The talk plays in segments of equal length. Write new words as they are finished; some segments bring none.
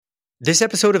This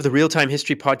episode of the Real Time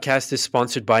History Podcast is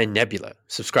sponsored by Nebula.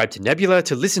 Subscribe to Nebula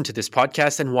to listen to this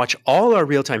podcast and watch all our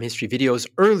real time history videos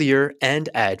earlier and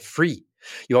ad-free.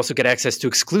 You also get access to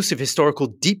exclusive historical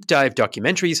deep dive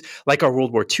documentaries like our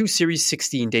World War II series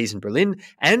 16 Days in Berlin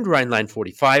and Rhineland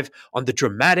 45 on the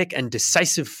dramatic and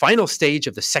decisive final stage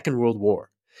of the Second World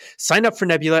War. Sign up for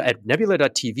Nebula at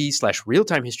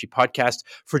nebula.tv/realtimehistorypodcast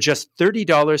for just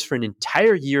 $30 for an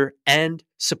entire year and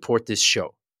support this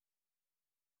show.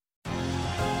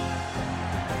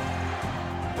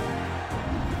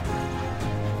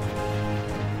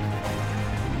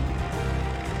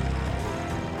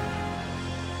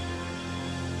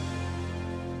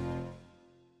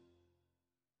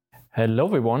 Hello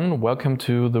everyone, welcome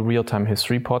to the Real Time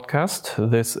History Podcast.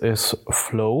 This is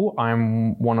Flo.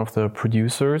 I'm one of the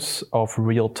producers of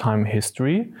Real Time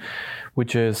History,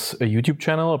 which is a YouTube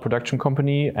channel, a production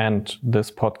company, and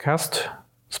this podcast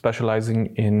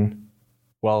specializing in,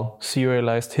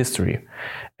 serialized history.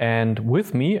 And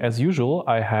with me, as usual,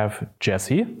 I have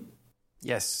Jesse.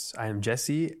 Yes, I am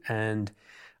Jesse, and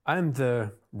I'm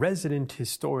the resident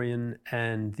historian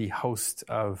and the host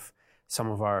of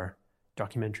some of our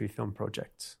documentary film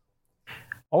projects.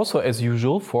 Also, as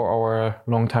usual, for our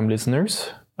long-time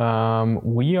listeners,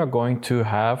 we are going to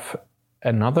have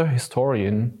another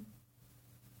historian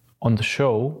on the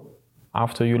show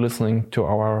after you listening to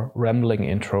our rambling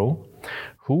intro.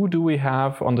 Who do we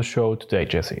have on the show today,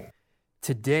 Jesse?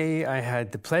 Today, I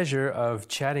had the pleasure of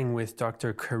chatting with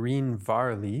Dr. Karine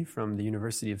Varley from the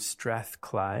University of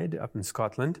Strathclyde up in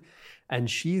Scotland, and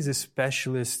she's a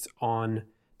specialist on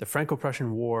the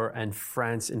Franco-Prussian War and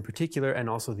France in particular, and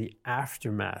also the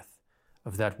aftermath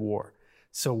of that war.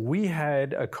 So we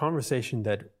had a conversation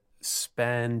that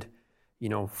spanned,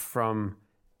 from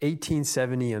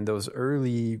 1870 and those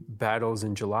early battles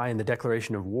in July and the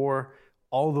declaration of war,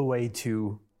 all the way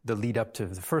to the lead up to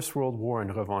the First World War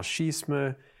and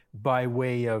revanchisme, by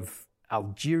way of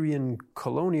Algerian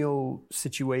colonial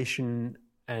situation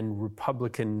and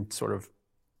Republican sort of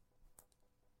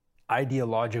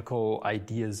ideological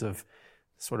ideas of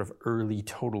sort of early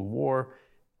total war.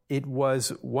 It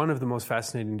was one of the most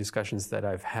fascinating discussions that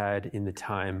I've had in the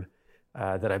time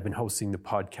that I've been hosting the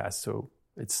podcast. So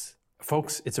it's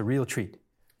a real treat.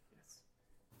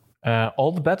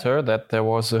 All the better that there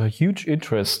was a huge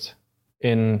interest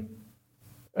in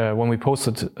when we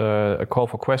posted a call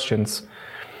for questions.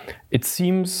 It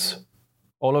seems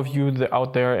all of you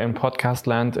out there in podcast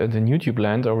land and in YouTube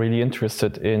land are really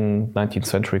interested in 19th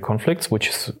century conflicts, which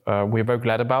is, we're very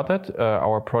glad about that.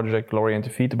 Our project Glory and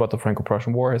Defeat about the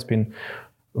Franco-Prussian War has been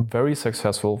very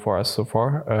successful for us so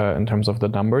far in terms of the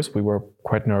numbers. We were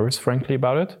quite nervous, frankly,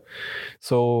 about it.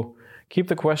 So keep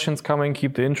the questions coming,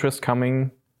 keep the interest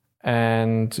coming,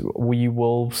 and we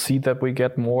will see that we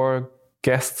get more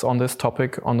guests on this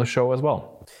topic on the show as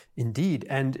well. Indeed.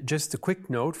 And just a quick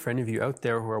note for any of you out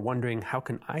there who are wondering, how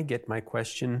can I get my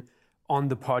question on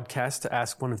the podcast to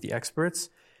ask one of the experts?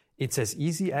 It's as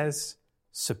easy as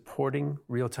supporting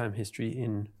real-time history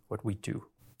in what we do.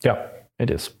 Yeah, it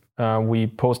is. We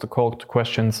post a call to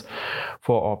questions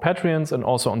for our Patreons and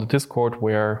also on the Discord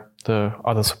where the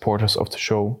other supporters of the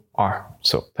show are.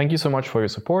 So thank you so much for your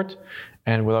support.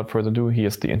 And without further ado,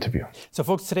 here's the interview. So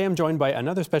folks, today I'm joined by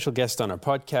another special guest on our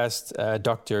podcast.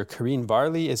 Dr. Karine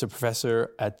Varley is a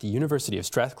professor at the University of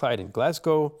Strathclyde in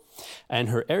Glasgow. And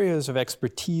her areas of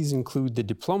expertise include the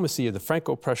diplomacy of the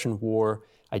Franco-Prussian War,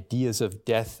 ideas of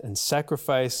death and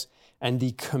sacrifice, and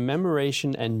the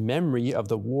commemoration and memory of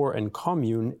the war and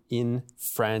commune in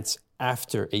France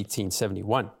after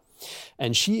 1871.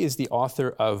 And she is the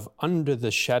author of Under the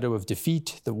Shadow of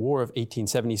Defeat, the War of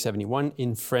 1870-71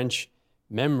 in French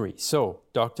Memory. So,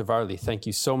 Dr. Varley, thank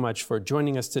you so much for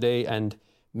joining us today and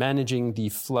managing the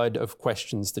flood of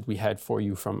questions that we had for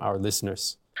you from our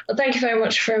listeners. Well, thank you very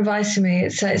much for inviting me.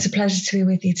 It's a pleasure to be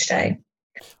with you today.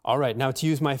 All right. Now, to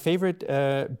use my favorite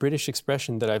British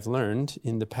expression that I've learned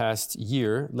in the past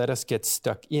year, let us get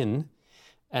stuck in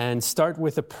and start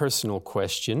with a personal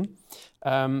question.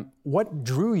 What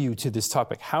drew you to this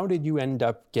topic? How did you end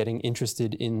up getting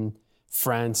interested in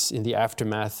France in the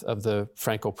aftermath of the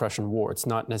Franco-Prussian War? It's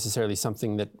not necessarily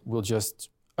something that will just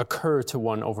occur to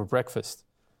one over breakfast.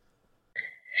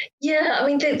 Yeah, I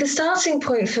mean, the starting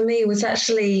point for me was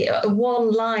actually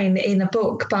one line in a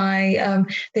book by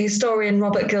the historian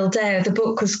Robert Gildaire. The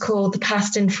book was called The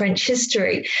Past in French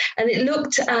History, and it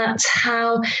looked at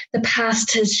how the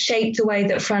past has shaped the way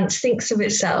that France thinks of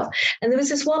itself. And there was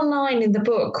this one line in the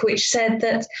book which said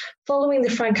that following the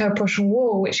Franco-Prussian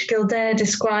War, which Gildaire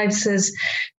describes as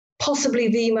possibly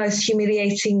the most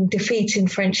humiliating defeat in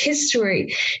French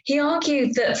history. He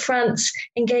argued that France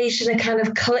engaged in a kind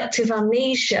of collective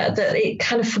amnesia, that it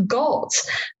kind of forgot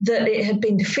that it had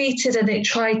been defeated, and it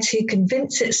tried to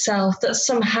convince itself that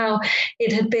somehow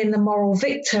it had been the moral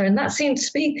victor. And that seemed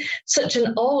to be such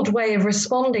an odd way of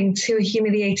responding to a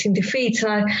humiliating defeat.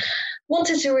 And I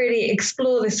wanted to really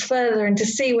explore this further and to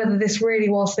see whether this really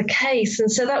was the case. And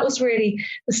so that was really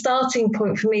the starting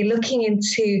point for me, looking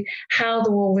into how the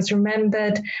war was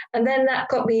remembered. And then that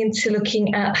got me into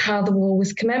looking at how the war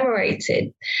was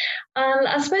commemorated. And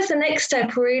I suppose the next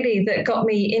step really that got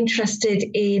me interested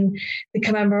in the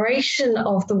commemoration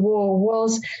of the war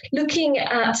was looking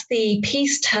at the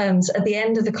peace terms at the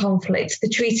end of the conflict, the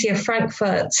Treaty of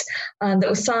Frankfurt that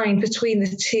was signed between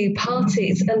the two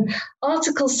parties. And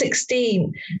Article 16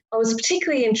 I was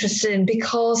particularly interested in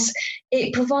because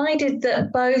it provided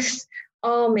that both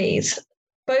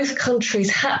countries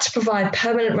had to provide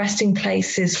permanent resting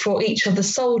places for each of the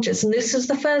soldiers. And this was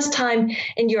the first time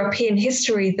in European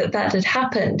history that had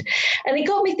happened. And it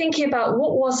got me thinking about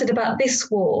what was it about this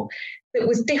war that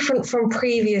was different from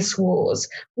previous wars?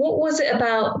 What was it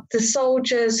about the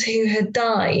soldiers who had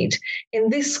died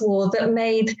in this war that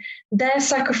made their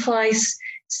sacrifice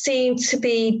seem to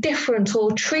be different or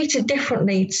treated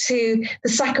differently to the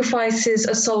sacrifices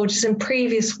of soldiers in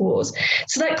previous wars?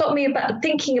 So that got me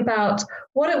thinking about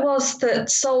what it was that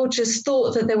soldiers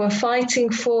thought that they were fighting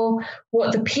for,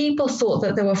 what the people thought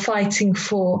that they were fighting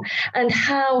for, and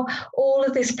how all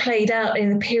of this played out in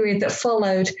the period that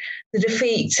followed the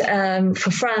defeat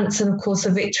for France and, of course,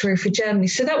 the victory for Germany.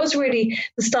 So that was really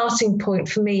the starting point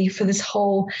for me for this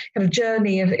whole kind of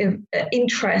journey of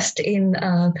interest in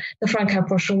the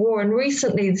Franco-Prussian War. And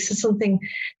recently, this is something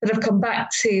that I've come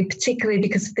back to, particularly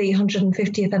because of the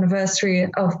 150th anniversary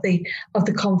of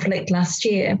the conflict last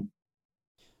year.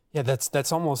 Yeah,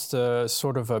 that's almost a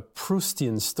sort of a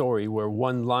Proustian story where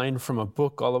one line from a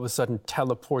book all of a sudden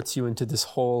teleports you into this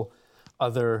whole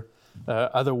other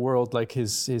world, like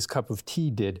his cup of tea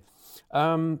did.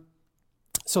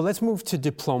 So let's move to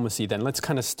diplomacy then. Let's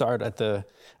kind of start at the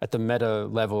meta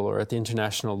level or at the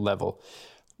international level.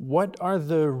 What are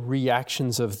the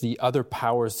reactions of the other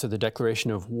powers to the declaration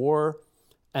of war?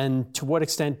 And to what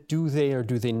extent do they or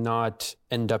do they not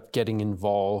end up getting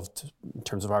involved in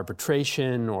terms of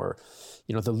arbitration, or,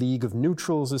 the League of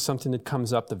Neutrals is something that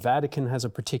comes up. The Vatican has a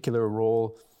particular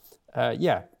role.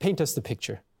 Paint us the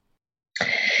picture.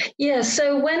 Yeah,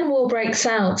 so when war breaks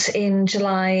out in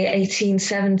July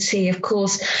 1870, of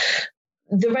course,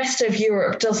 the rest of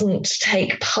Europe doesn't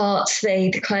take part. They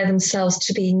declare themselves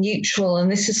to be neutral, and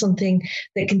this is something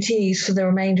that continues for the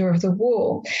remainder of the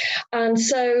war. And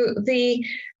so the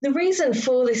reason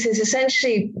for this is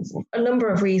essentially a number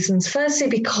of reasons. Firstly,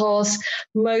 because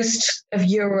most of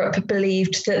Europe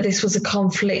believed that this was a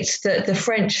conflict that the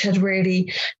French had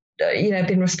really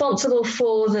been responsible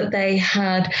for, that they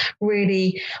had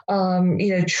really,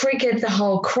 triggered the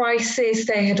whole crisis.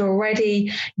 They had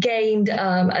already gained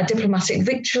a diplomatic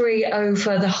victory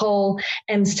over the whole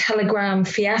Ems telegram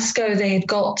fiasco. They had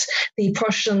got the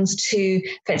Prussians to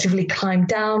effectively climb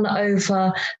down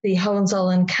over the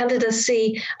Hohenzollern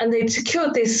candidacy, and they'd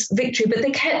secured this victory, but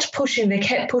they kept pushing. They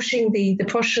kept pushing the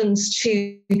Prussians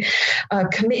to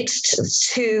commit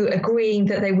to agreeing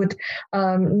that they would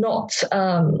not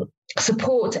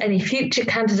support any future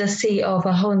candidacy of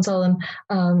a Hohenzollern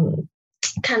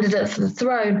candidate for the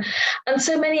throne. And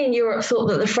so many in Europe thought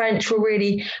that the French were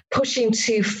really pushing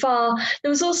too far. There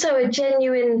was also a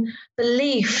genuine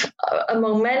belief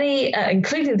among many,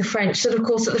 including the French, that of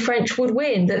course that the French would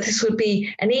win, that this would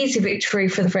be an easy victory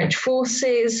for the French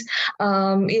forces.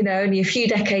 Only a few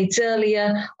decades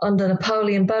earlier, under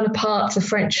Napoleon Bonaparte, the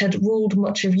French had ruled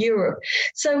much of Europe.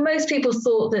 So most people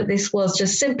thought that this was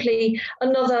just simply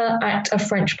another act of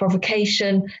French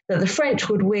provocation, that the French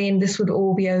would win, this would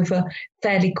all be over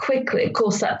fairly quickly. Of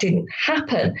course, that didn't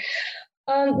happen.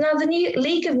 Now, the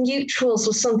League of Neutrals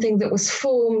was something that was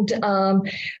formed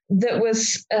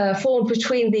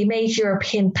between the major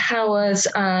European powers,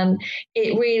 and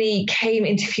it really came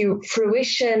into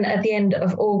fruition at the end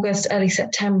of August, early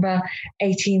September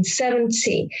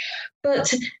 1870.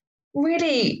 But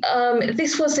really,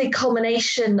 this was a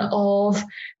culmination of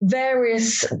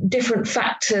various different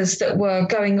factors that were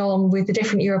going on with the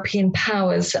different European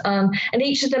powers. And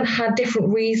each of them had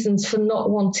different reasons for not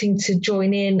wanting to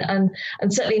join in, and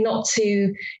certainly not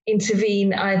to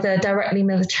intervene either directly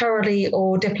militarily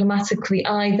or diplomatically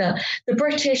either. The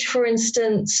British, for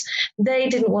instance, they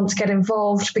didn't want to get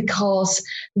involved because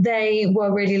they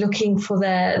were really looking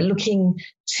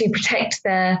to protect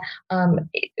their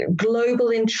global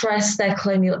interests, their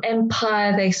colonial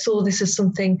empire. They saw this as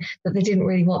something that they didn't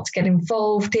really want to get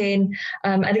involved in.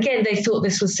 And again, they thought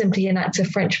this was simply an act of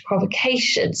French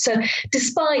provocation. So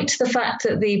despite the fact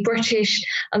that the British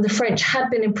and the French had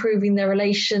been improving their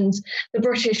relations, the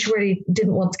British really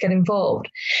didn't want to get involved.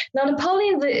 Now,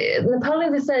 Napoleon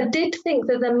III did think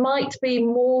that there might be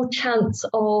more chance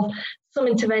of some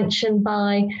intervention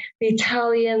by the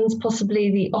Italians,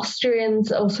 possibly the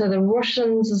Austrians, also the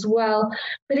Russians as well.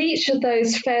 But each of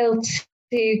those failed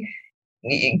to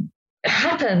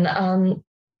happen.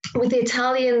 With the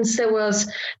Italians, there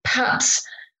was perhaps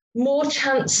more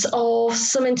chance of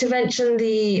some intervention.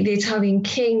 The Italian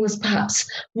king was perhaps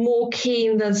more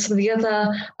keen than some of the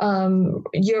other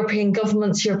European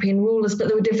governments, European rulers, but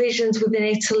there were divisions within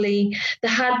Italy.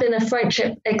 There had been a French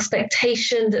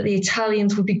expectation that the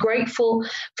Italians would be grateful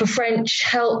for French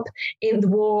help in the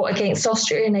war against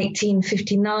Austria in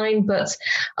 1859, but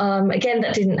again,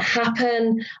 that didn't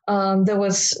happen. There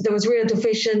was real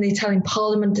division. The Italian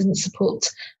parliament didn't support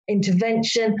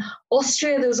intervention.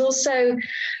 Austria, there was also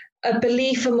a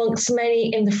belief amongst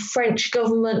many in the French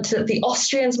government that the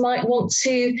Austrians might want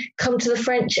to come to the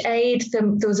French aid.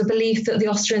 There was a belief that the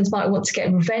Austrians might want to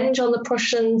get revenge on the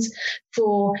Prussians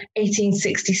for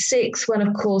 1866, when,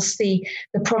 of course, the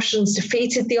Prussians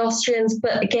defeated the Austrians.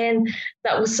 But again,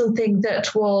 that was something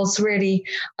that was really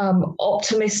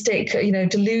optimistic,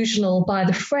 delusional by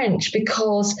the French,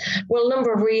 because, well, a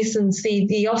number of reasons.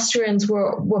 The Austrians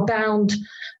were bound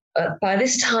by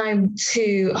this time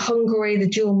to Hungary. The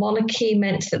dual monarchy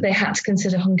meant that they had to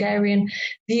consider Hungarian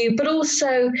view, but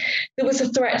also there was a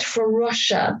threat from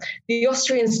Russia. The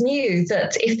Austrians knew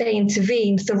that if they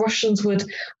intervened, the Russians would,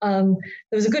 there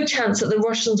was a good chance that the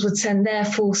Russians would send their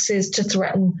forces to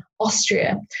threaten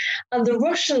Austria. And the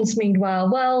Russians, meanwhile,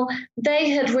 well,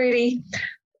 they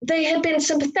had been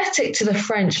sympathetic to the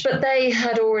French, but they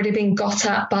had already been got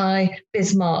at by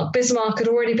Bismarck. Bismarck had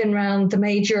already been around the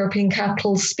major European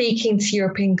capitals speaking to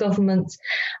European governments,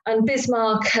 and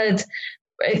Bismarck had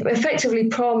effectively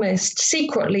promised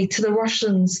secretly to the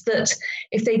Russians that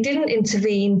if they didn't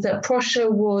intervene, that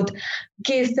Prussia would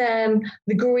give them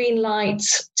the green light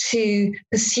to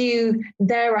pursue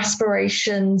their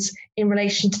aspirations in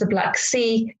relation to the Black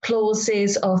Sea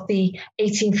clauses of the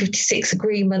 1856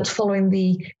 agreement following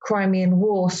the Crimean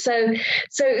War. So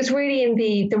it was really in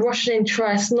the Russian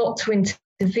interest not to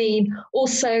intervene.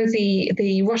 Also,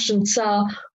 the Russian Tsar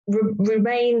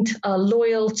remained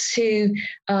loyal to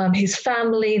his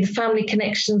family, the family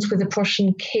connections with the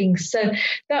Prussian king. So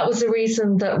that was the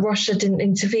reason that Russia didn't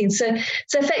intervene. So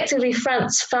effectively,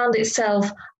 France found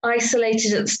itself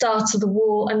isolated at the start of the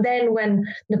war. And then when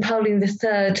Napoleon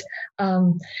III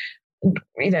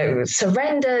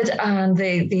surrendered and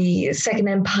the Second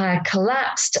Empire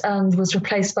collapsed and was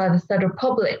replaced by the Third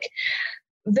Republic,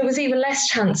 there was even less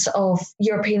chance of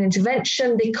European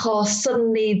intervention, because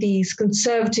suddenly these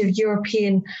conservative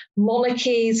European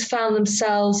monarchies found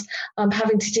themselves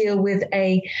having to deal with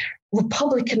a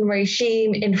Republican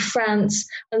regime in France.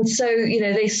 And so,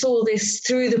 they saw this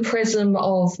through the prism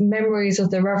of memories of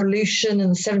the revolution in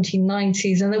the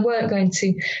 1790s, and they weren't going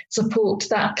to support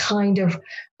that kind of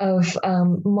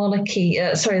monarchy,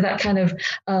 that kind of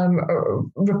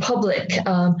republic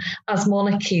as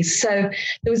monarchies. So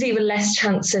there was even less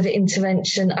chance of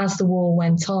intervention as the war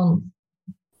went on.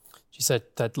 She said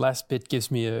that last bit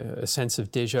gives me a sense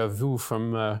of déjà vu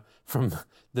from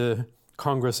the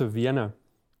Congress of Vienna.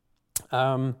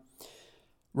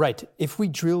 Right. If we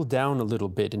drill down a little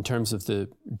bit in terms of the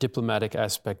diplomatic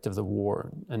aspect of the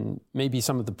war and maybe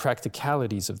some of the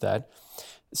practicalities of that,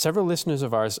 several listeners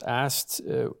of ours asked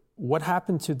what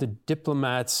happened to the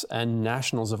diplomats and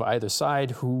nationals of either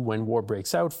side who, when war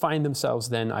breaks out, find themselves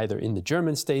then either in the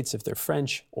German states if they're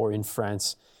French, or in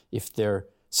France if they're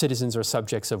citizens or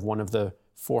subjects of one of the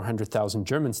 400,000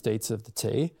 German states of the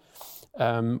day.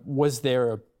 Was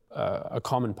there a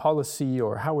common policy,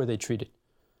 or how were they treated?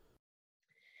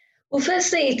 Well,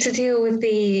 firstly, to deal with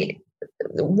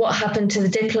what happened to the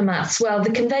diplomats, well,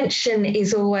 the convention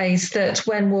is always that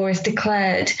when war is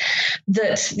declared,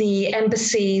 that the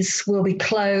embassies will be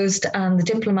closed and the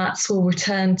diplomats will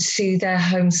return to their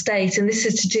home state. And this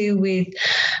is to do with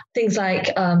things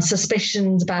like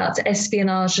suspicions about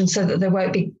espionage, and so that they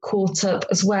won't be caught up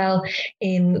as well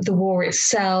in the war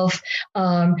itself.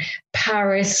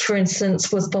 Paris, for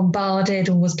instance, was bombarded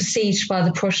and was besieged by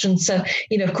the Prussians. So,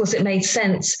 of course, it made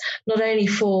sense not only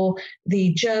for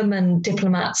the German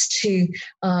diplomats to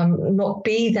not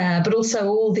be there, but also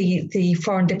all the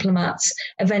foreign diplomats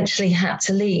eventually had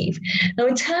to leave. Now,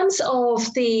 in terms of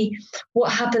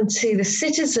what happened to the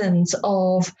citizens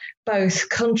of both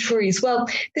countries, well,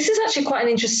 this is actually quite an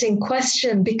interesting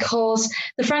question, because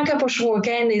the Franco-Prussian War,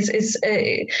 again, is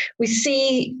we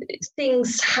see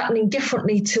things happening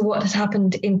differently to what had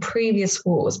happened in previous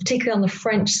wars, particularly on the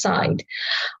French side.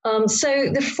 So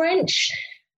the French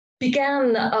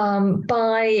began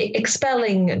by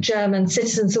expelling German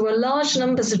citizens. There were large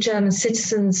numbers of German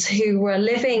citizens who were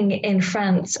living in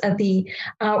France at the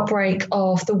outbreak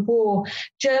of the war.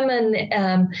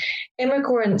 German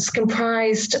immigrants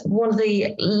comprised one of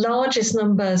the largest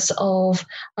numbers of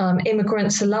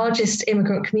immigrants, the largest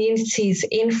immigrant communities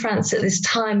in France at this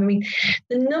time. I mean,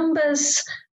 the numbers,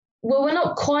 well, we're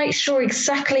not quite sure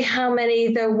exactly how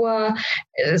many there were.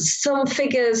 Some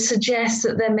figures suggest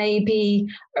that there may be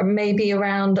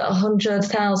around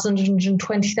 100,000,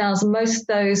 120,000, most of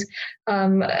those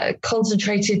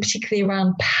concentrated particularly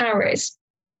around Paris.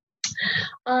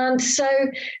 And so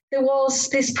there was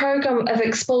this program of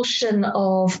expulsion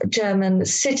of German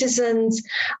citizens,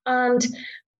 and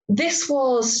this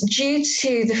was due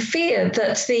to the fear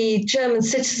that the German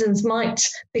citizens might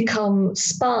become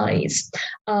spies,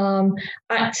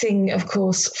 acting, of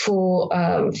course, for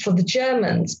the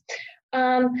Germans.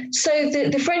 So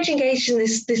the French engaged in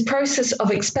this process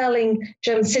of expelling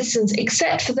German citizens,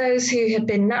 except for those who had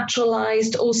been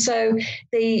naturalized. Also,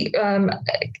 they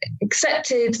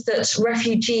accepted that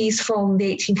refugees from the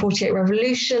 1848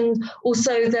 revolution,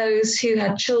 also those who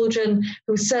had children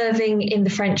who were serving in the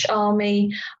French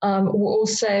army, were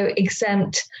also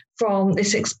exempt from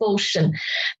this expulsion.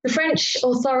 The French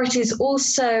authorities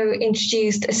also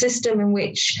introduced a system in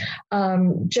which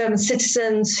German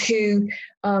citizens who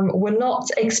were not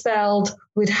expelled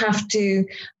would have to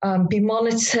be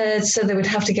monitored, so they would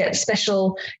have to get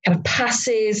special kind of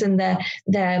passes, and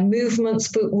their movements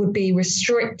would be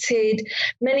restricted.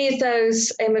 Many of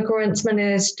those immigrants, many of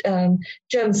those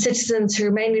German citizens who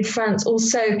remained in France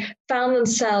also found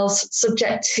themselves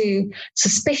subject to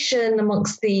suspicion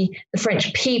amongst the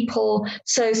French people.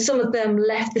 So some of them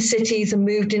left the cities and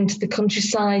moved into the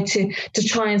countryside to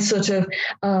try and sort of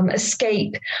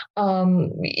escape,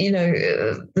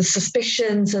 the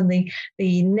suspicions and the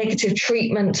negative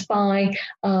treatment by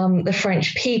the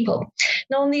French people.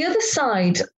 Now, on the other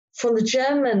side, from the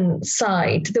German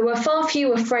side, there were far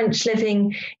fewer French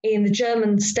living in the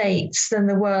German states than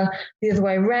there were the other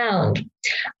way around.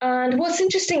 And what's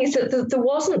interesting is that there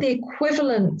wasn't the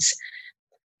equivalent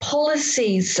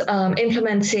policies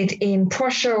implemented in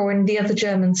Prussia or in the other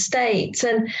German states.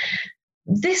 And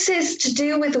this is to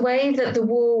do with the way that the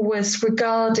war was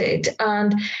regarded.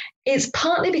 And it's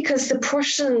partly because the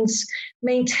Prussians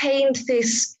maintained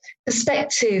this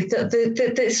perspective that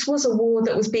this was a war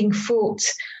that was being fought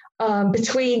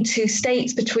between two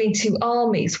states, between two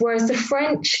armies, whereas the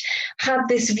French had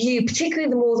this view, particularly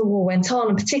the more the war went on,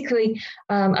 and particularly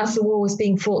as the war was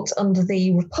being fought under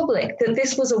the Republic, that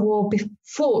this was a war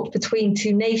fought between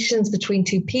two nations, between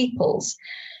two peoples.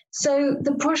 So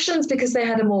the Prussians, because they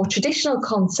had a more traditional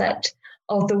concept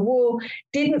of the war,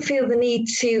 didn't feel the need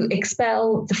to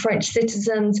expel the French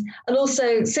citizens, and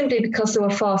also simply because there were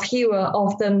far fewer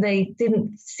of them, they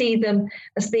didn't see them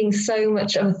as being so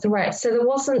much of a threat. So there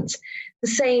wasn't the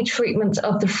same treatment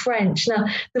of the French. Now,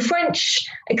 the French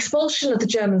expulsion of the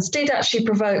Germans did actually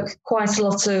provoke quite a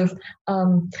lot of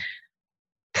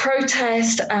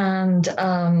protest and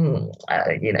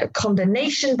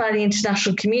condemnation by the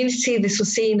international community. This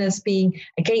was seen as being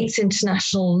against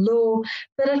international law.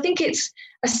 But I think it's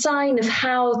a sign of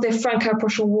how the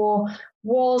Franco-Prussian War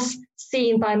was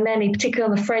seen by many,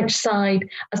 particularly on the French side,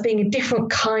 as being a different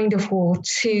kind of war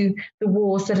to the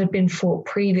wars that had been fought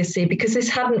previously, because this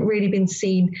hadn't really been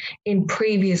seen in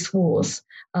previous wars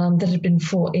that had been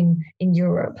fought in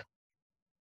Europe.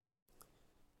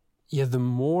 Yeah, the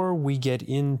more we get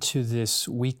into this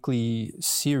weekly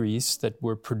series that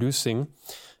we're producing,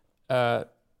 the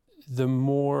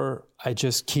more I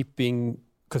just keep being,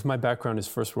 because my background is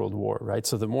First World War, right?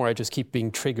 So the more I just keep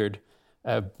being triggered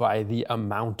by the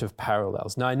amount of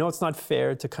parallels. Now, I know it's not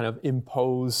fair to kind of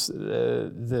impose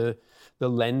the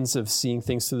lens of seeing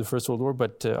things through the First World War,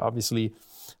 but obviously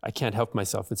I can't help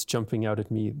myself. It's jumping out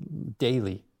at me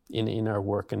daily in our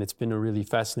work, and it's been a really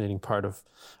fascinating part of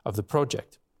the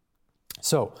project.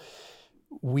 So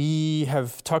we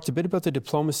have talked a bit about the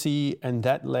diplomacy, and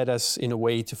that led us in a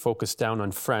way to focus down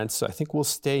on France. So I think we'll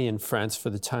stay in France for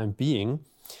the time being.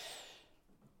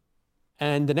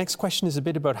 And the next question is a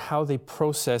bit about how they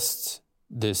processed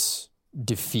this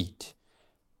defeat.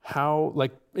 How,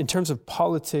 like, in terms of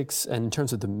politics and in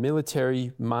terms of the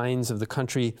military minds of the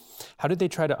country, how did they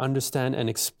try to understand and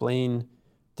explain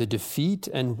the defeat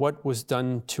and what was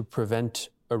done to prevent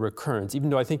a recurrence?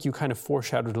 Even though I think you kind of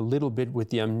foreshadowed a little bit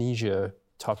with the amnesia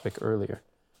topic earlier.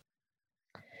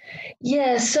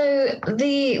 Yeah, so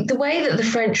the way that the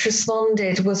French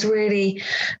responded was really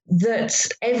that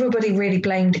everybody really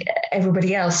blamed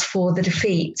everybody else for the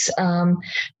defeat.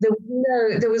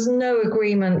 There was no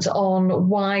agreement on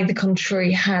why the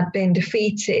country had been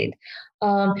defeated.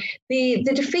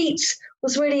 The defeat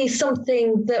was really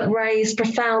something that raised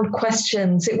profound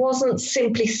questions. It wasn't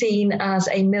simply seen as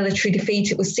a military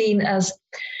defeat. It was seen as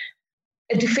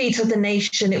a defeat of the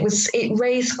nation. It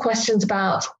raised questions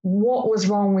about what was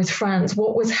wrong with France,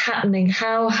 what was happening,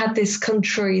 how had this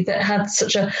country that had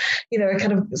such a,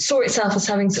 kind of saw itself as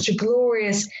having such a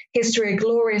glorious history, a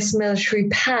glorious military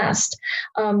past,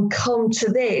 come to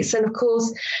this. And of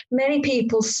course, many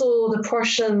people saw the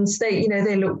Prussians, they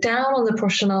looked down on the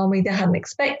Prussian army. They hadn't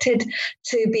expected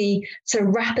to be so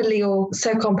rapidly or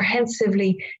so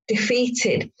comprehensively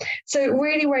defeated. So it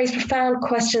really raised profound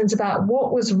questions about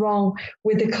what was wrong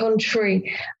with the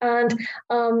country. And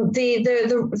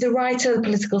the writer, the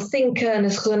political thinker,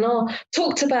 Ernest Renan,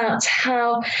 talked about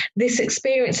how this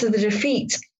experience of the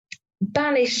defeat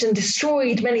banished and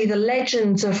destroyed many of the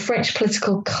legends of French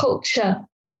political culture.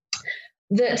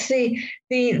 That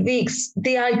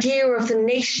the idea of the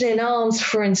nation in arms,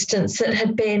 for instance, that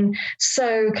had been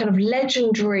so kind of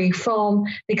legendary from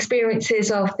the experiences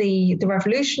of the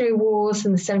Revolutionary Wars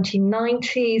in the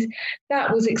 1790s,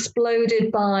 that was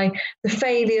exploded by the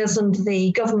failures under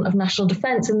the government of national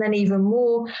defense, and then even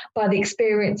more by the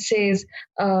experiences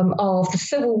of the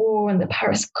Civil War and the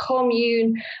Paris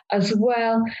Commune as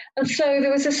well. And so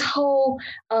there was this whole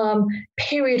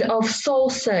period of soul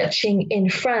searching in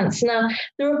France. Now,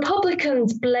 the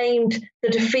Republicans blamed the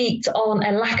defeat on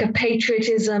a lack of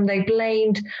patriotism. They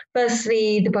blamed,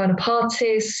 firstly, the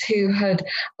Bonapartists who had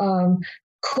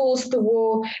caused the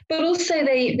war, but also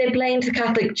they blamed the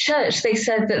Catholic Church. They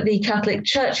said that the Catholic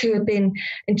Church, who had been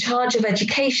in charge of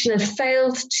education, had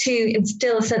failed to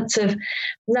instill a sense of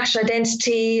national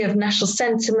identity, of national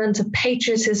sentiment, of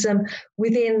patriotism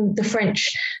within the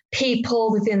French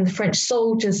people, within the French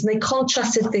soldiers. And they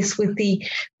contrasted this with the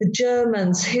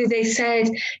Germans, who they said,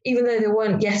 even though they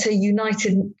weren't yet a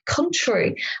united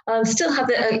country, still had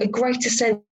a greater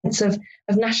sense of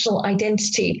national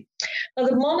identity. Now,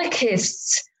 the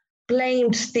monarchists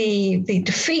blamed the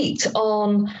defeat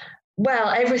on, well,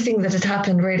 everything that had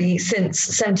happened really since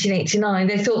 1789.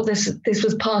 They thought this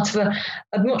was part of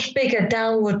a much bigger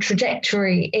downward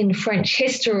trajectory in French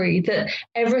history, that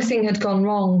everything had gone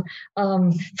wrong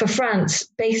for France,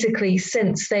 basically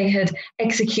since they had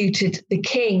executed the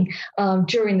king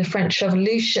during the French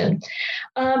Revolution.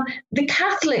 The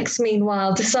Catholics,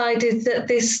 meanwhile, decided that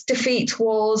this defeat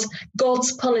was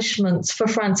God's punishment for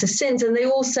France's sins, and they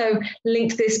also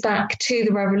linked this back to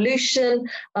the Revolution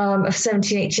of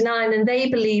 1789. And they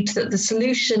believed that the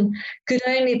solution could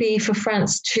only be for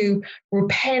France to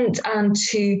repent and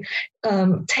to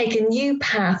take a new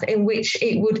path in which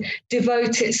it would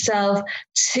devote itself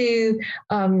to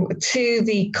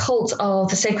the cult of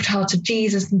the Sacred Heart of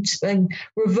Jesus and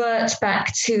revert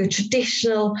back to a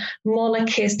traditional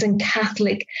monarchist and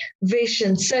Catholic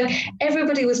vision. So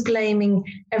everybody was blaming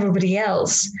everybody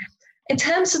else. In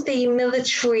terms of the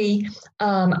military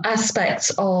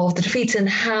aspects of the defeat and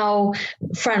how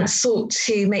France sought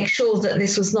to make sure that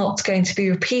this was not going to be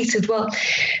repeated, well,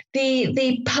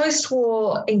 the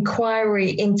post-war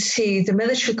inquiry into the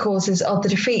military causes of the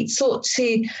defeat sought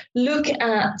to look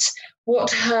at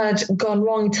what had gone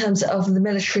wrong in terms of the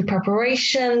military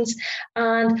preparations,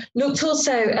 and looked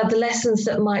also at the lessons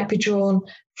that might be drawn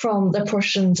from the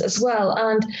Prussians as well.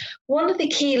 And one of the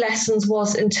key lessons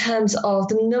was in terms of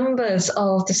the numbers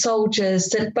of the soldiers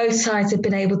that both sides had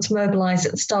been able to mobilize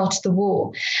at the start of the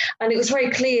war. And it was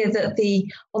very clear that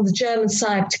on the German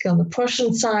side, particularly on the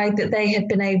Prussian side, that they had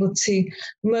been able to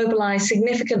mobilize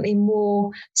significantly more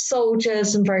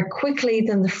soldiers and very quickly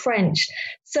than the French.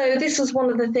 So this was one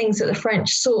of the things that the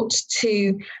French sought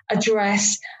to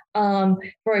address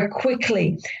very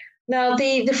quickly. Now,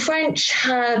 the French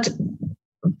had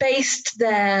based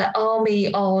their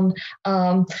army on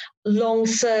long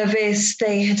service.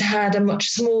 They had had a much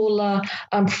smaller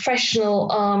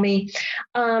professional army.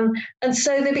 And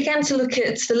so they began to look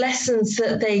at the lessons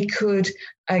that they could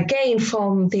gain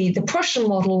from the Prussian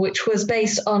model, which was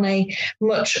based on a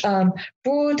much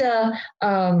broader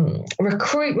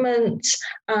recruitment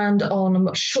and on a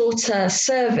much shorter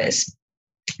service.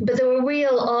 But there were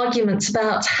real arguments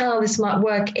about how this might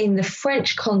work in the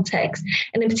French context.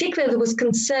 And in particular, there was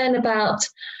concern about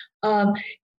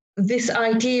this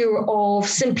idea of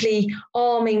simply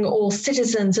arming all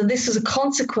citizens. And this was a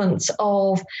consequence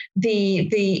of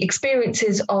the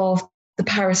experiences of the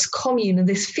Paris Commune, and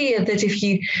this fear that if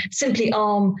you simply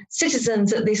arm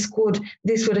citizens, that this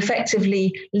would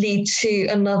effectively lead to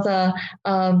another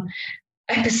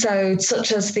episode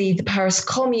such as the Paris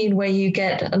Commune, where you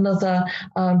get another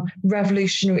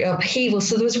revolutionary upheaval.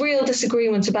 So there was real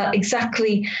disagreement about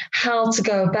exactly how to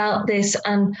go about this,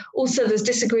 and also there's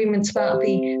disagreements about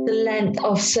the length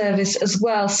of service as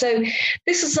well. So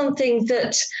this is something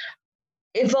that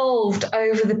evolved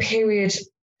over the period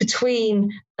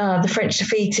between the French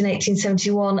defeat in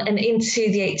 1871 and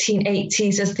into the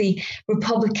 1880s as the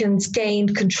Republicans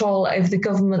gained control over the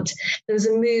government. There was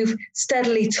a move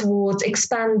steadily towards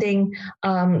expanding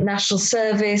national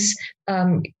service.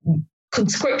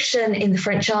 Conscription in the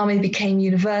French army became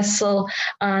universal,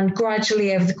 and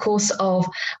gradually over the course of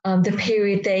the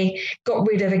period, they got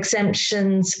rid of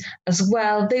exemptions as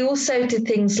well. They also did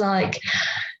things like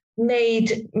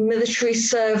made military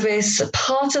service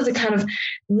part of the kind of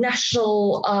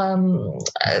national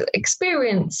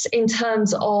experience in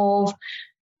terms of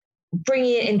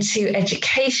bringing it into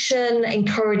education,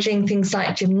 encouraging things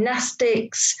like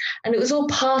gymnastics. And it was all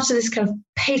part of this kind of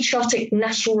patriotic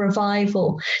national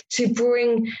revival to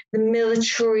bring the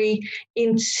military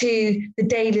into the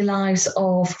daily lives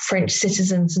of French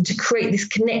citizens and to create this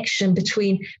connection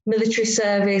between military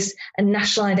service and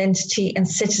national identity and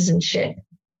citizenship.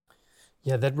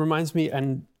 Yeah, that reminds me,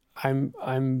 and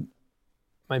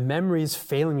my memory is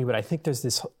failing me, but I think there's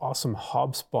this awesome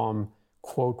Hobsbawm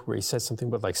quote where he says something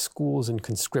about like schools and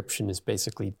conscription is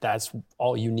basically, that's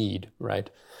all you need, right?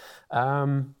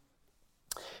 Now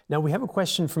we have a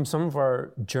question from some of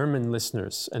our German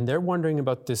listeners, and they're wondering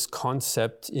about this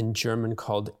concept in German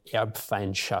called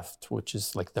Erbfeindschaft, which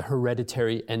is like the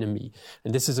hereditary enemy.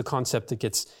 And this is a concept that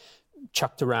gets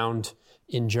chucked around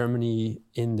in Germany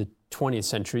in the 20th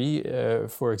century,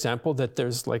 for example, that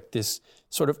there's like this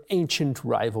sort of ancient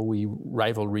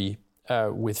rivalry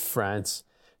with France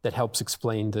that helps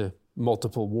explain the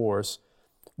multiple wars.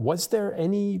 Was there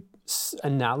any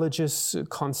analogous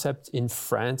concept in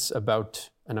France about,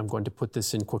 and I'm going to put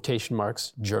this in quotation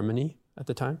marks, Germany at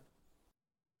the time?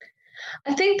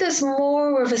 I think there's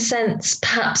more of a sense,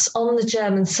 perhaps, on the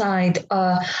German side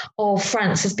of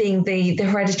France as being the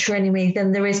hereditary enemy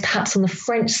than there is perhaps on the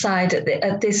French side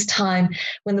at this time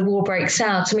when the war breaks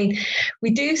out. I mean,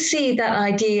 we do see that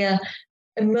idea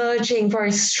emerging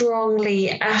very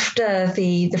strongly after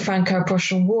the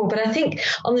Franco-Prussian War. But I think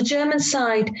on the German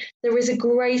side, there is a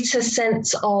greater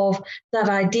sense of that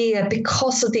idea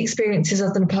because of the experiences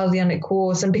of the Napoleonic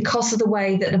Wars and because of the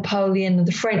way that Napoleon and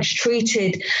the French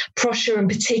treated Prussia in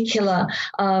particular,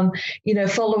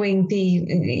 following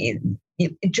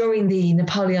during the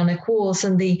Napoleonic Wars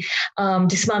and the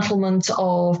dismantlement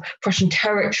of Prussian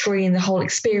territory and the whole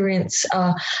experience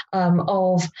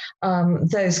of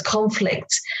those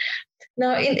conflicts.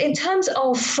 Now, in terms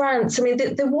of France, I mean,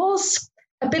 there was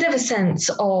a bit of a sense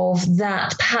of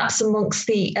that perhaps amongst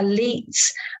the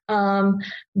elites.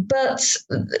 But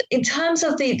in terms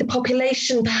of the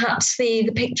population, perhaps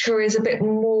the picture is a bit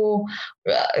more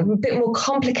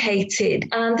complicated.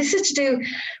 And this is to do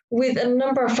with a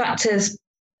number of factors.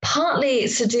 Partly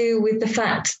it's to do with the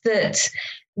fact that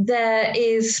there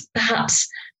is perhaps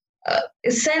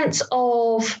a sense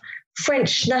of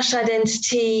French national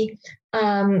identity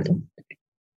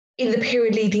in the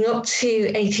period leading up to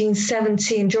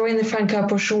 1870 and during the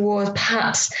Franco-Prussian Wars,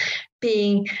 perhaps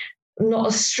being not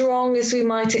as strong as we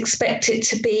might expect it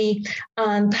to be,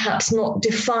 and perhaps not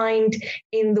defined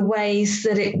in the ways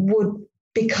that it would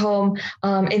become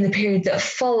in the period that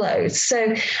followed.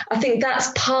 So I think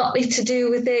that's partly to do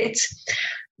with it.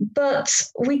 But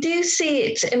we do see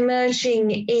it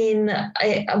emerging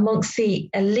amongst the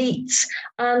elites.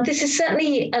 And this is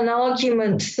certainly an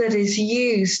argument that is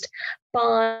used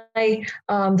by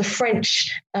the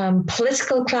French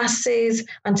political classes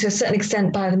and to a certain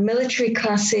extent by the military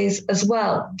classes as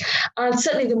well. And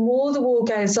certainly the more the war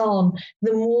goes on,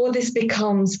 the more this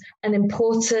becomes an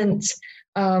important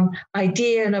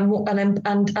idea and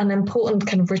an important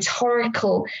kind of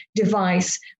rhetorical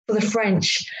device for the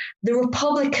French. The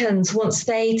Republicans, once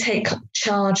they take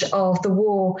charge of the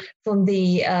war from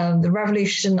the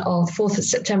revolution of the 4th of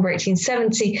September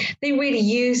 1870, they really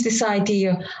use this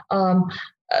idea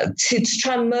to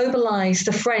try and mobilize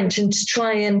the French and to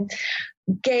try and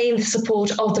gain the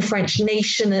support of the French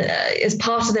nation as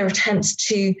part of their attempts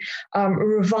to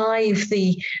revive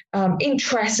the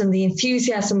interest and the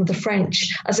enthusiasm of the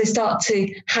French as they start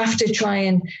to have to try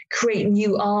and create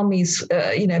new armies,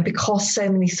 because so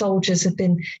many soldiers have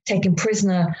been taken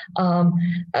prisoner,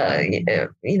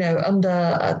 under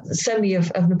so many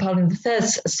of Napoleon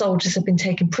III's soldiers have been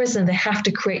taken prisoner. They have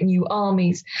to create new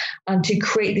armies and to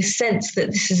create this sense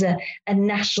that this is a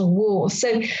national war.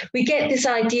 So we get this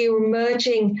idea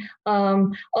emerging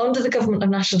under the government of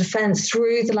national defense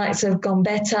through the likes of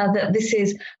Gambetta, that this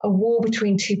is a war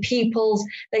between two peoples.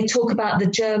 They talk about the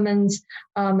Germans,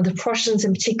 the Prussians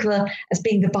in particular, as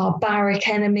being the barbaric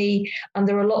enemy, and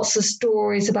there are lots of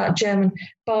stories about German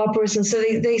barbarism. So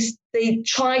they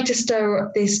try to stir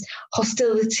up this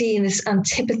hostility and this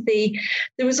antipathy.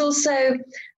 There was also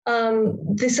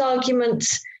this argument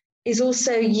is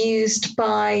also used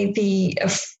by the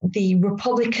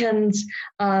Republicans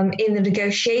in the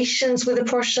negotiations with the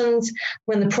Prussians.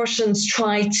 When the Prussians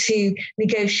try to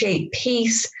negotiate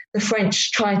peace, the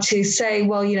French try to say,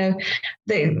 well,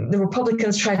 the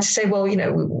Republicans tried to say, well,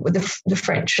 the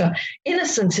French are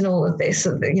innocent in all of this.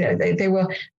 They were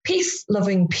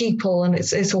peace-loving people, and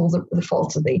it's all the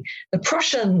fault of the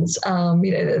Prussians.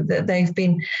 That they've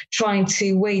been trying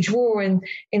to wage war in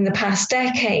the past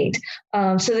decade.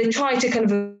 So they try to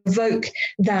kind of evoke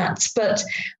that, but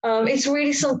it's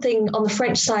really something on the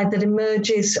French side that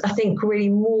emerges, I think, really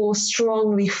more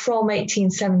strongly from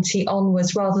 1870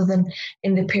 onwards, rather than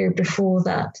in the period before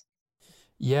that.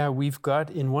 Yeah,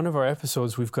 in one of our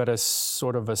episodes, we've got a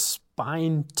sort of a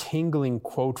spine-tingling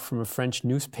quote from a French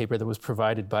newspaper that was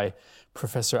provided by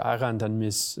Professor Arand and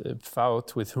Ms.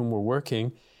 Faut, with whom we're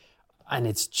working. And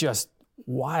it's just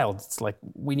wild. It's like,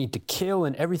 we need to kill,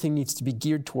 and everything needs to be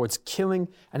geared towards killing.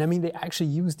 And I mean, they actually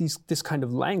use this kind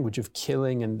of language of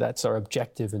killing, and that's our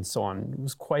objective and so on. It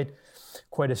was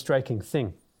quite a striking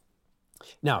thing.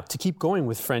 Now, to keep going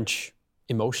with French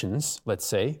emotions, let's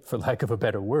say, for lack of a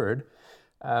better word,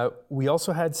 we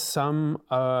also had some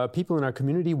people in our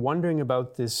community wondering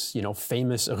about this,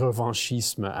 famous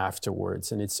revanchisme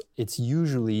afterwards. And it's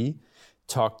usually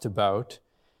talked about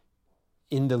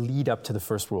in the lead up to the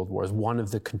First World War as one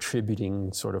of the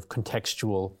contributing sort of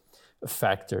contextual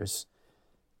factors.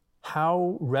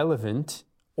 How relevant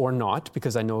or not,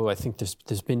 because I think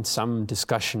there's been some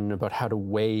discussion about how to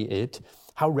weigh it,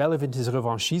 how relevant is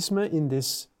revanchisme in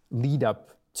this lead up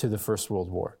to the First World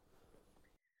War?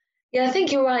 Yeah, I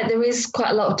think you're right. There is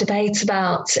quite a lot of debate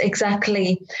about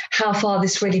exactly how far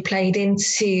this really played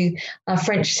into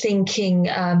French thinking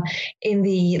in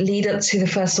the lead up to the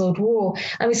First World War.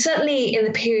 I mean, certainly in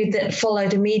the period that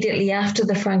followed immediately after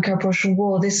the Franco-Prussian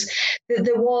War,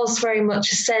 there was very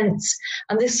much a sense,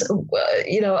 and this,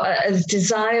 a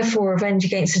desire for revenge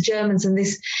against the Germans, and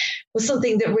this was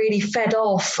something that really fed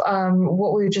off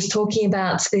what we were just talking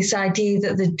about, this idea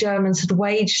that the Germans had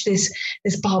waged this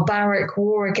barbaric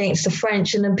war against the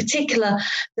French. And in particular,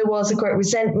 there was a great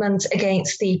resentment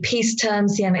against the peace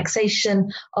terms, the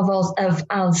annexation of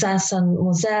Alsace and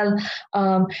Moselle,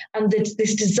 and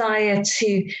this desire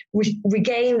to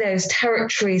regain those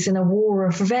territories in a war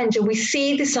of revenge. And we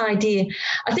see this idea.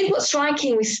 I think what's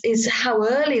striking is how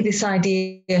early this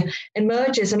idea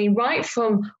emerges. I mean, right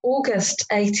from August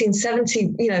 1870,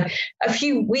 a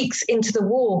few weeks into the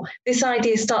war, this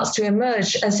idea starts to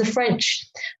emerge as the French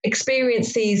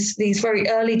experience these very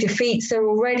early defeats. They're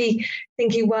already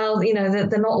thinking, well, that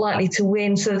they're not likely to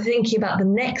win, so they're thinking about the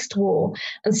next war.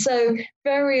 And so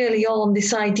very early on,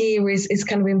 this idea is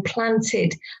kind of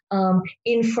implanted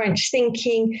in French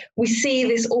thinking. We see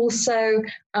this also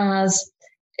as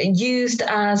used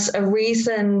as a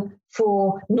reason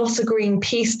for not agreeing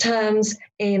peace terms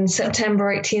in September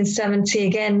 1870,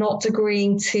 again, not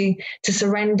agreeing to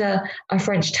surrender a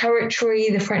French territory.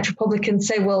 The French Republicans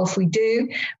say, well, if we do,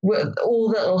 all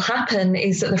that will happen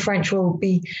is that the French will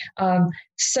be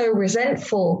so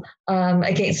resentful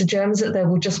against the Germans that they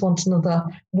will just want another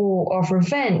war of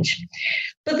revenge.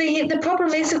 But the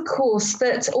problem is, of course,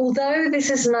 that although this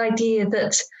is an idea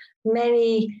that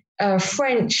many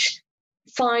French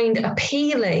find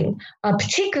appealing,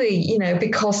 particularly,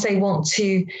 because they want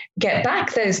to get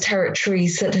back those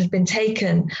territories that have been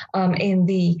taken in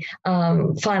the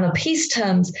final peace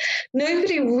terms,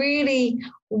 nobody really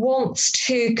wants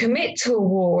to commit to a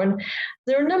war. And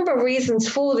there are a number of reasons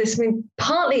for this. I mean,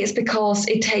 partly it's because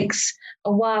it takes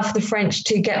a while for the French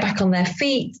to get back on their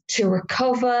feet, to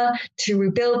recover, to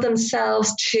rebuild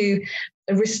themselves, to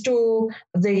restore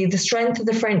the strength of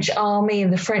the French army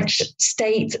and the French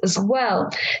state as well.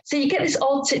 So you get this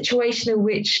odd situation in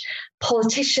which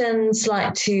politicians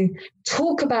like to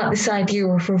talk about this idea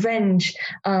of revenge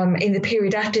in the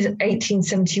period after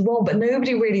 1871, but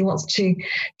nobody really wants to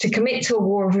commit to a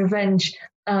war of revenge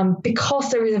because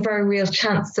there is a very real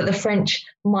chance that the French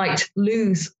might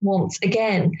lose once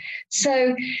again.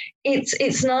 So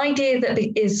it's an idea that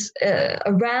is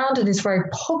around and is very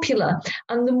popular.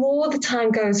 And the more the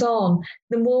time goes on,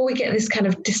 the more we get this kind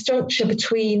of disjuncture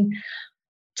between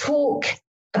talk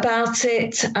about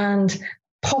it and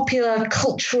popular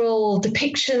cultural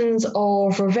depictions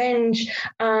of revenge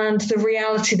and the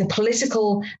reality, the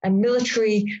political and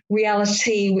military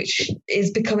reality, which is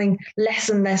becoming less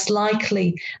and less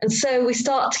likely. And so we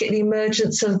start to get the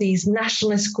emergence of these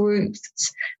nationalist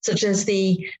groups, such as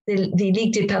the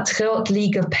Ligue des Patriotes,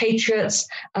 League of Patriots,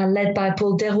 led by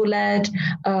Paul Déroulède,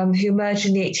 who emerged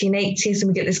in the 1880s, and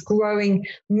we get this growing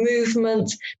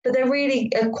movement. But they're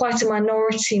really quite a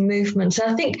minority movement.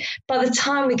 And I think by the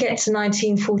time we get to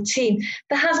 1914,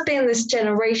 there has been this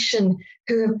generation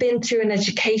who have been through an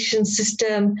education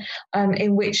system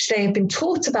in which they have been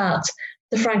taught about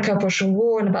the Franco-Prussian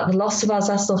War and about the loss of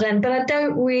Alsace-Lorraine, but I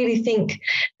don't really think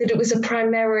that it was a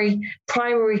primary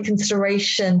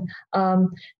consideration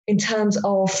in terms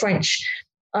of French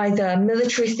either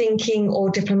military thinking or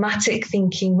diplomatic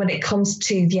thinking when it comes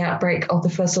to the outbreak of the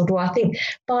First World War. I think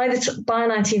by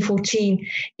 1914,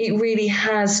 it really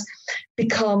has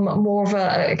become more of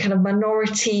a kind of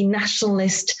minority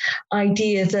nationalist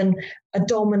idea than a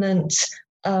dominant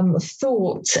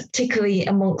thought, particularly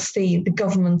amongst the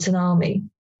government and army.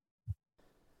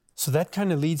 So that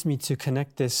kind of leads me to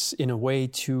connect this in a way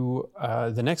to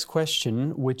the next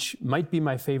question, which might be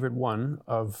my favorite one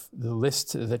of the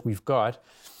list that we've got,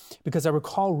 because I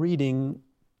recall reading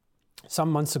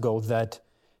some months ago that,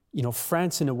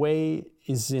 France in a way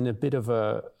is in a bit of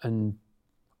a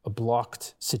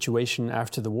blocked situation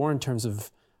after the war in terms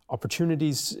of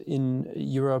opportunities in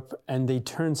Europe, and they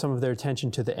turned some of their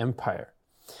attention to the empire.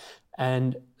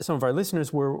 And some of our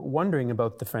listeners were wondering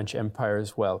about the French Empire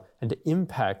as well and the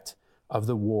impact of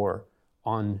the war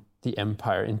on the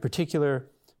empire, in particular,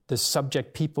 the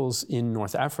subject peoples in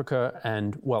North Africa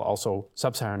and, well, also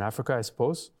sub-Saharan Africa, I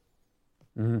suppose,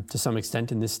 to some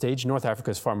extent in this stage. North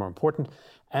Africa is far more important,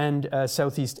 and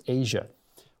Southeast Asia.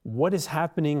 What is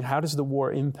happening? How does the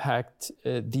war impact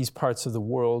these parts of the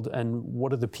world, and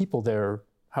what are the people there?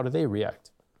 How do they react?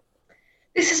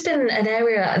 This has been an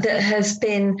area that has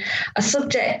been a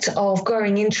subject of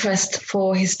growing interest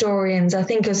for historians. I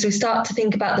think as we start to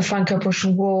think about the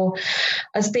Franco-Prussian War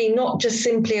as being not just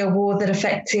simply a war that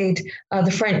affected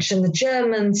the French and the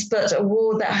Germans, but a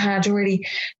war that had really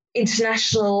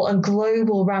international and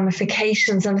global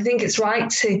ramifications. And I think it's right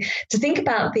to think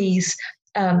about these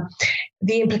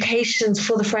the implications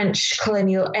for the French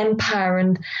colonial empire.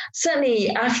 And certainly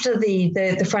after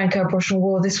the Franco-Prussian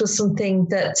War, this was something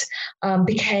that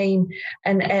became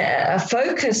a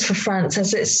focus for France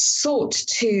as it sought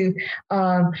to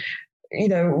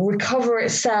recover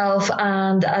itself,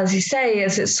 and as you say,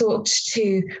 as it sought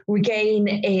to regain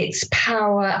its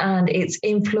power and its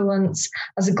influence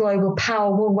as a global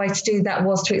power. One way to do that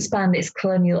was to expand its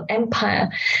colonial empire.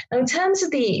 Now, in terms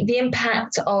of the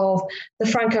impact of the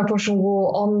Franco-Prussian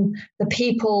War on the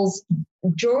peoples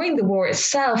during the war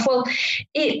itself, well,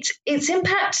 its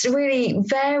impact really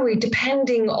varied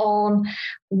depending on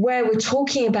where we're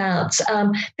talking about.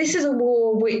 This is a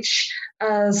war which,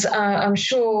 as I'm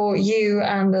sure you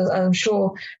and I'm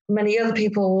sure many other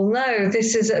people will know,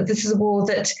 this is a war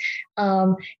that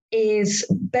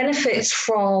benefits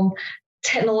from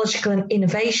technological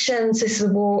innovations. This is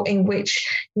a war in which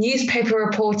newspaper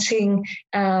reporting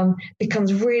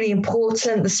becomes really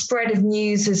important. The spread of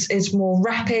news is more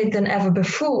rapid than ever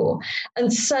before.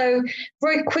 And so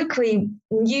very quickly,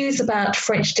 news about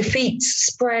French defeats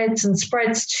spreads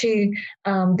to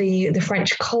the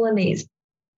French colonies.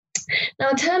 Now,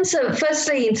 in terms of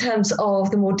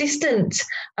the more distant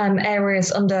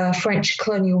areas under French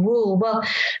colonial rule, well,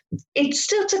 it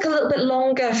still took a little bit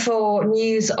longer for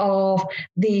news of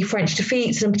the French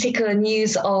defeats, and in particular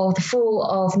news of the fall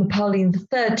of Napoleon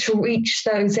III, to reach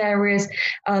those areas.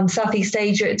 Southeast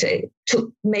Asia, it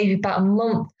took maybe about a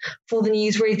month for the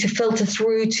news really to filter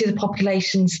through to the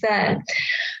populations there.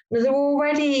 Now, there were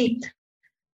already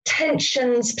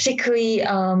tensions, particularly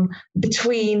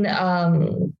between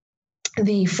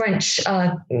the French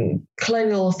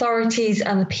colonial authorities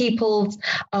and the peoples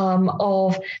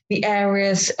of the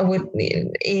areas ruled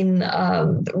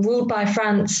by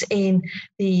France, in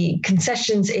the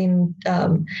concessions in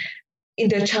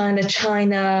Indochina,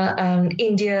 China,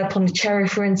 India, Pondicherry,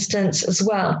 for instance, as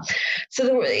well. So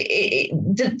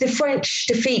the French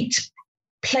defeat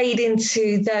played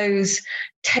into those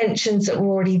tensions that were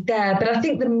already there. But I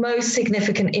think the most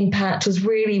significant impact was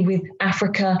really with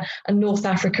Africa and North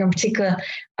Africa, in particular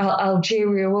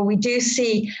Algeria, where we do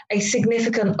see a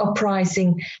significant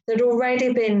uprising that had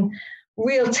already been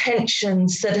real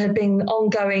tensions that had been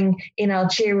ongoing in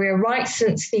Algeria right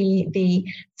since the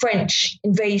French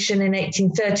invasion in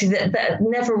 1830 that had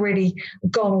never really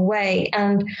gone away.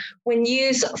 And when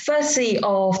news, firstly,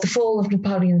 of the fall of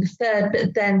Napoleon III,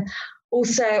 but then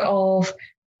also of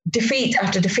defeat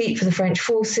after defeat for the French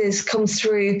forces comes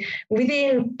through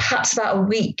within perhaps about a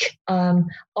week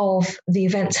of the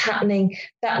events happening.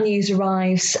 That news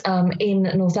arrives in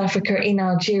North Africa, in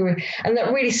Algeria, and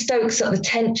that really stokes up the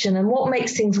tension. And what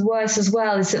makes things worse as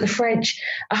well is that the French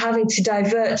are having to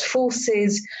divert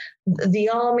forces. The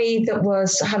army that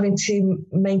was having to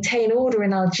maintain order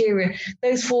in Algeria,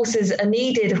 those forces are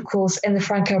needed, of course, in the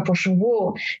Franco-Prussian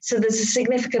War. So there's a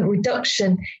significant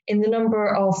reduction in the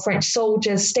number of French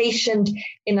soldiers stationed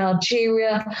in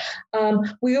Algeria.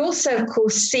 We also, of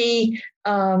course, see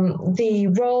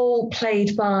the role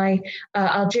played by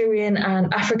Algerian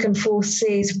and African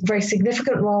forces, very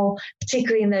significant role,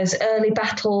 particularly in those early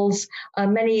battles.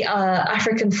 Many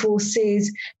African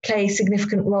forces play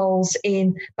significant roles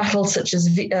in battles such as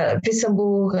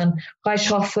Wissembourg and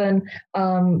Reichshofen,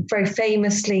 very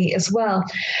famously as well.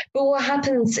 But what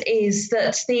happens is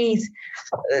that these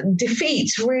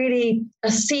defeats really are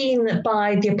seen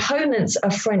by the opponents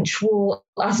of French war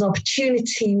as an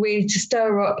opportunity really to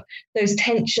stir up those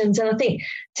tensions. And I think,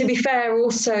 to be fair,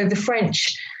 also the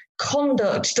French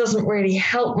conduct doesn't really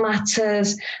help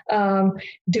matters.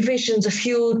 Divisions are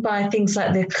fueled by things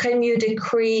like the Crémieux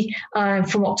Decree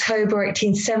from October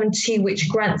 1870, which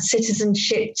grants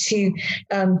citizenship to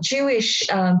Jewish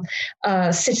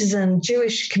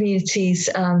communities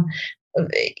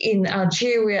in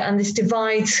Algeria, and this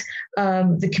divides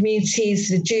the communities.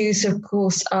 The Jews, of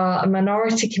course, are a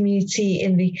minority community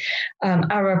in the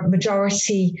Arab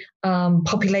majority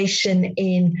population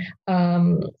in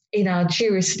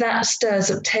Algeria. So that stirs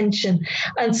up tension.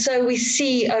 And so we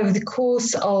see over the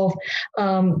course of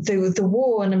the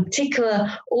war, and in particular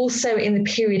also in the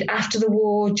period after the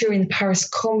war, during the Paris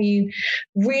Commune,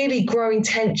 really growing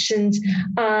tensions.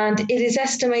 And it is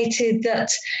estimated that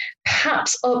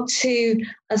perhaps up to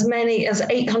as many as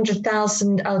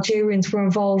 800,000 Algerians were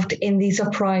involved in these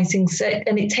uprisings.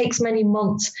 And it takes many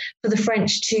months for the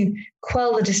French to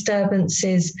quell the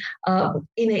disturbances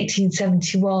in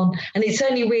 1871. And it's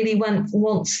only really once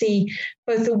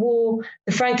both the war,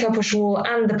 the Franco-Prussian War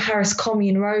and the Paris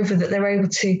Commune are over, that they're able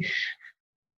to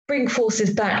bring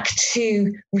forces back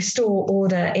to restore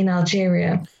order in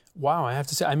Algeria. Wow, I have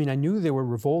to say, I mean, I knew there were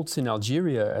revolts in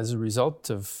Algeria as a result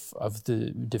of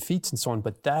the defeats and so on,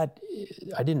 but that,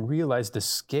 I didn't realize the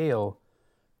scale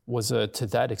was to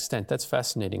that extent. That's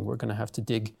fascinating. We're going to have to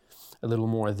dig a little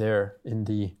more there in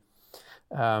the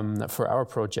for our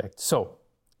project. So,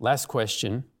 last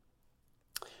question.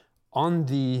 On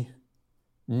the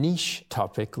niche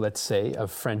topic, let's say, of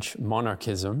French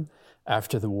monarchism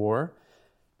after the war,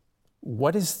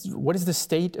 what is the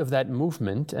state of that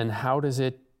movement, and how does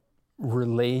it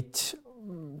relate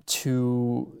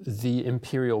to the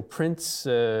imperial prince,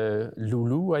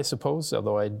 Loulou, I suppose,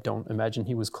 although I don't imagine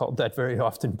he was called that very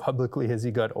often publicly as he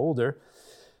got older.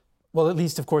 Well, at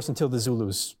least, of course, until the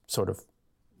Zulus sort of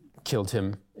killed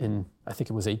him in, I think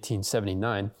it was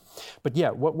 1879. But yeah,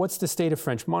 what's the state of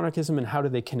French monarchism, and how do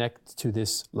they connect to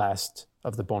this last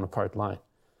of the Bonaparte line?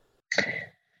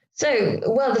 So,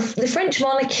 well, the French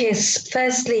monarchists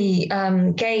firstly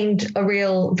gained a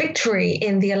real victory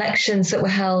in the elections that were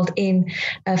held in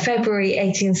February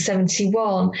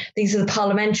 1871. These are the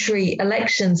parliamentary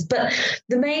elections. But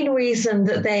the main reason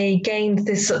that they gained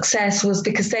this success was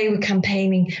because they were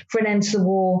campaigning for an end to the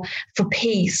war, for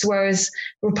peace, whereas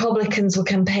Republicans were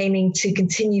campaigning to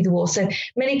continue the war. So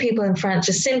many people in France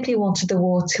just simply wanted the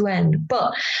war to end.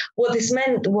 But what this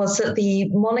meant was that the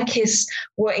monarchists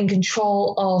were in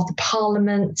control of the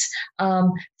parliament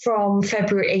from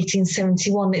February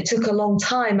 1871. It took a long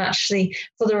time, actually,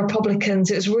 for the Republicans.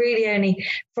 It was really only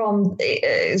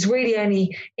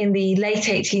in the late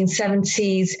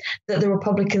 1870s that the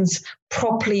Republicans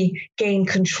properly gained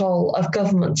control of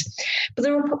government. But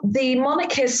the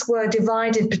monarchists were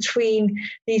divided between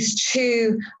these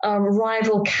two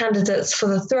rival candidates for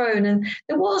the throne. And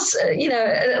there was,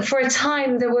 for a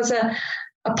time, there was a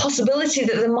a possibility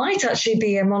that there might actually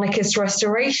be a monarchist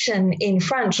restoration in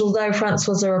France, although France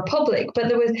was a republic. But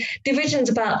there were divisions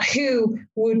about who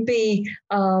would be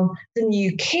the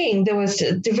new king. There was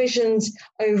divisions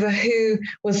over who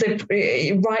was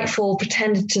the rightful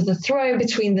pretender to the throne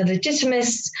between the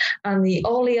Legitimists and the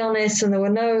Orleanists, and there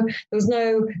was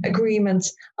no agreement.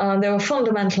 They were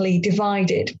fundamentally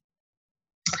divided.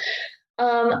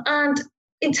 And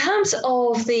in terms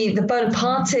of the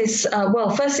Bonapartists,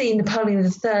 firstly, Napoleon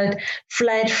III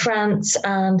fled France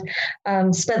and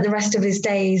spent the rest of his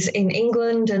days in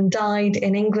England and died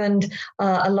in England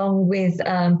along with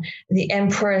the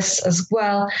Empress as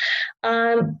well.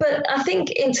 But I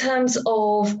think in terms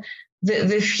of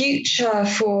the future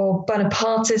for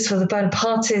Bonapartists, for the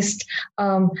Bonapartist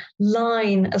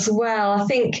line as well, I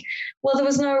think, there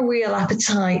was no real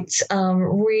appetite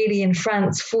really in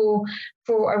France for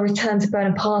a return to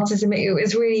Bonapartism. It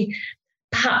was really,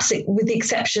 perhaps with the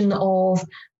exception of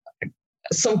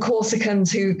some Corsicans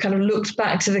who kind of looked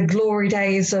back to the glory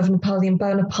days of Napoleon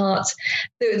Bonaparte,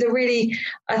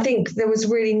 I think there was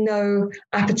really no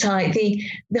appetite.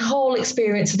 The whole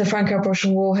experience of the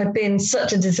Franco-Prussian War had been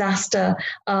such a disaster,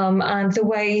 and the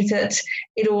way that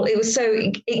it was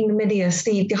so ignominious,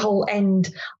 the whole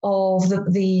end of of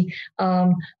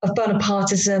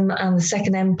Bonapartism and the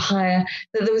Second Empire,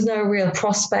 that there was no real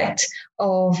prospect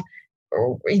of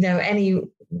any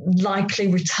likely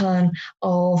return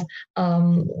of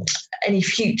any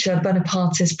future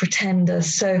Bonapartist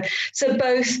pretenders. So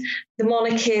both the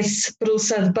monarchists, but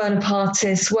also the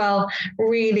Bonapartists,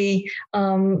 really,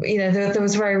 there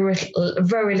was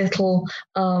very little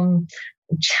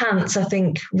chance, I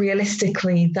think,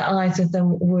 realistically, that either of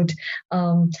them would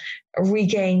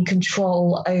regain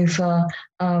control over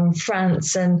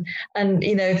France, and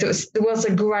there was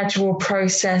a gradual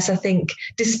process. I think,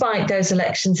 despite those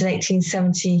elections in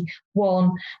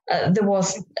 1871, there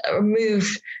was a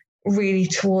move really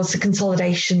towards the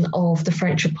consolidation of the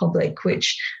French Republic,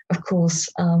 which, of course,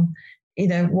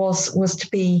 was to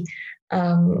be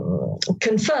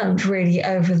confirmed really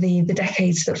over the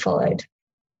decades that followed.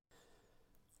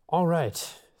 All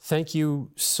right. Thank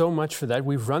you so much for that.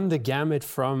 We've run the gamut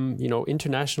from,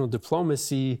 international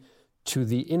diplomacy to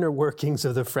the inner workings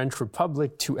of the French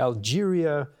Republic, to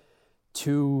Algeria,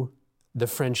 to the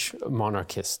French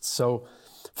monarchists. So,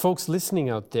 folks listening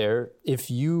out there,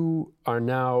 if you are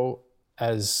now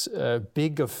as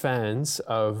big of fans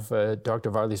of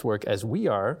Dr. Varley's work as we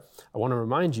are, I want to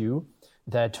remind you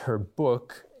that her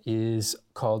book is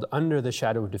called Under the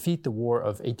Shadow of Defeat, the War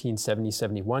of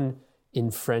 1870-71, in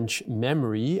French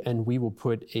memory, and we will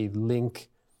put a link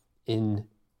in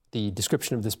the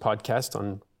description of this podcast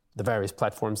on the various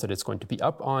platforms that it's going to be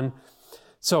up on.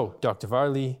 So, Dr.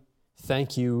 Varley,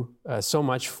 thank you so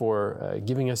much for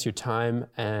giving us your time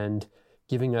and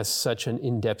giving us such an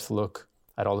in-depth look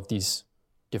at all of these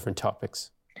different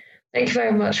topics. Thank you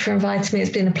very much for inviting me.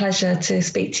 It's been a pleasure to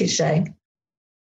speak to you today.